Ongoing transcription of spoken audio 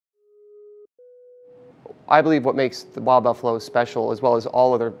I believe what makes the Wild Buffalo special, as well as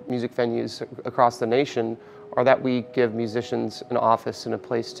all other music venues across the nation, are that we give musicians an office and a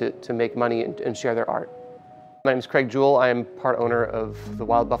place to make money and share their art. My name is Craig Jewell. I am part owner of the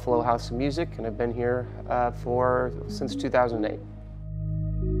Wild Buffalo House of Music, and I've been here since 2008.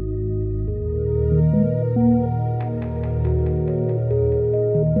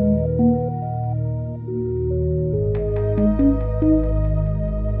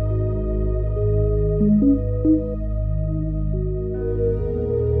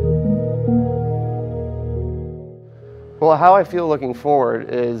 Well, how I feel looking forward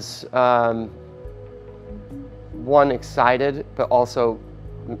is one, excited, but also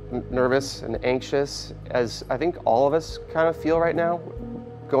nervous and anxious, as I think all of us kind of feel right now,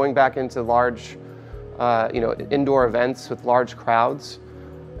 going back into large, indoor events with large crowds.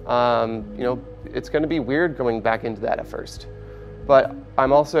 It's going to be weird going back into that at first, but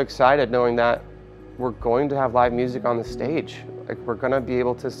I'm also excited knowing that we're going to have live music on the stage. Like, we're going to be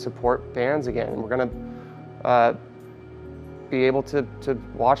able to support bands again. We're going to be able to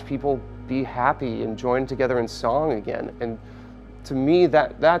watch people be happy and join together in song again. And to me,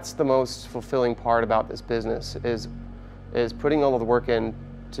 that's the most fulfilling part about this business, is putting all of the work in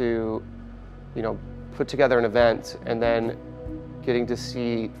to, put together an event and then getting to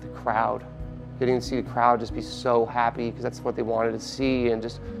see the crowd. Getting to see the crowd just be so happy because that's what they wanted to see, and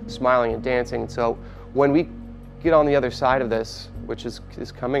just smiling and dancing. And so when we get on the other side of this, which is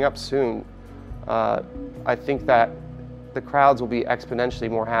coming up soon, I think that the crowds will be exponentially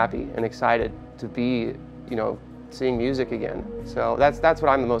more happy and excited to be, seeing music again. So that's what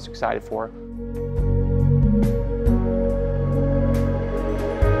I'm the most excited for.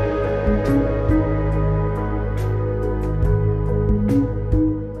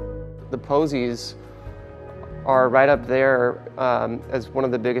 The Posies are right up there as one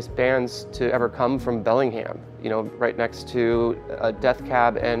of the biggest bands to ever come from Bellingham, right next to Death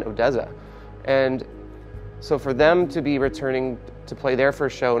Cab and Odessa. And so for them to be returning to play their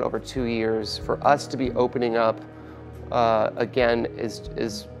first show in over 2 years, for us to be opening up again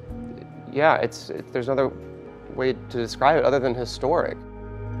there's no other way to describe it other than historic.